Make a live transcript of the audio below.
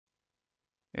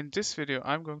In this video,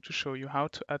 I'm going to show you how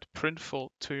to add Printful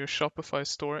to your Shopify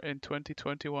store in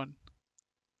 2021.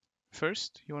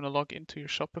 First, you want to log into your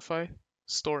Shopify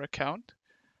store account.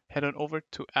 Head on over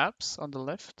to Apps on the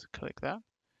left, click that.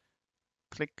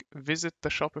 Click Visit the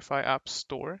Shopify App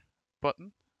Store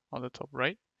button on the top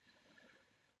right.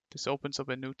 This opens up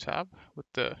a new tab with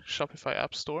the Shopify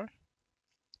App Store.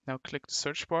 Now click the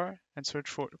search bar and search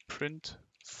for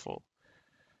Printful.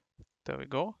 There we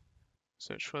go.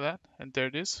 Search for that, and there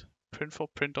it is. Printful,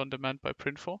 print on demand by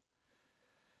Printful.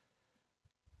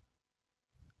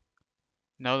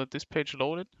 Now that this page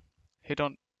loaded, hit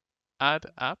on Add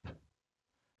App.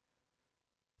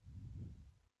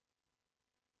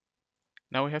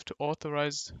 Now we have to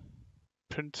authorize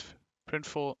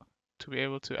Printful to be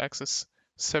able to access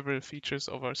several features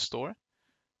of our store.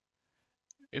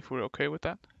 If we're okay with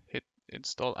that, hit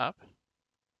Install App.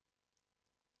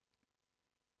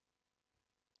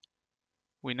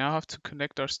 We now have to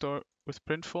connect our store with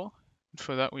Printful, and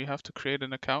for that we have to create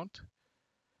an account.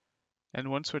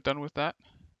 And once we're done with that,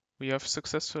 we have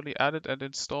successfully added and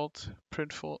installed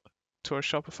Printful to our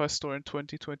Shopify store in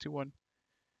 2021.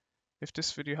 If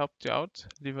this video helped you out,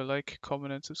 leave a like,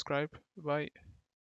 comment, and subscribe. Bye.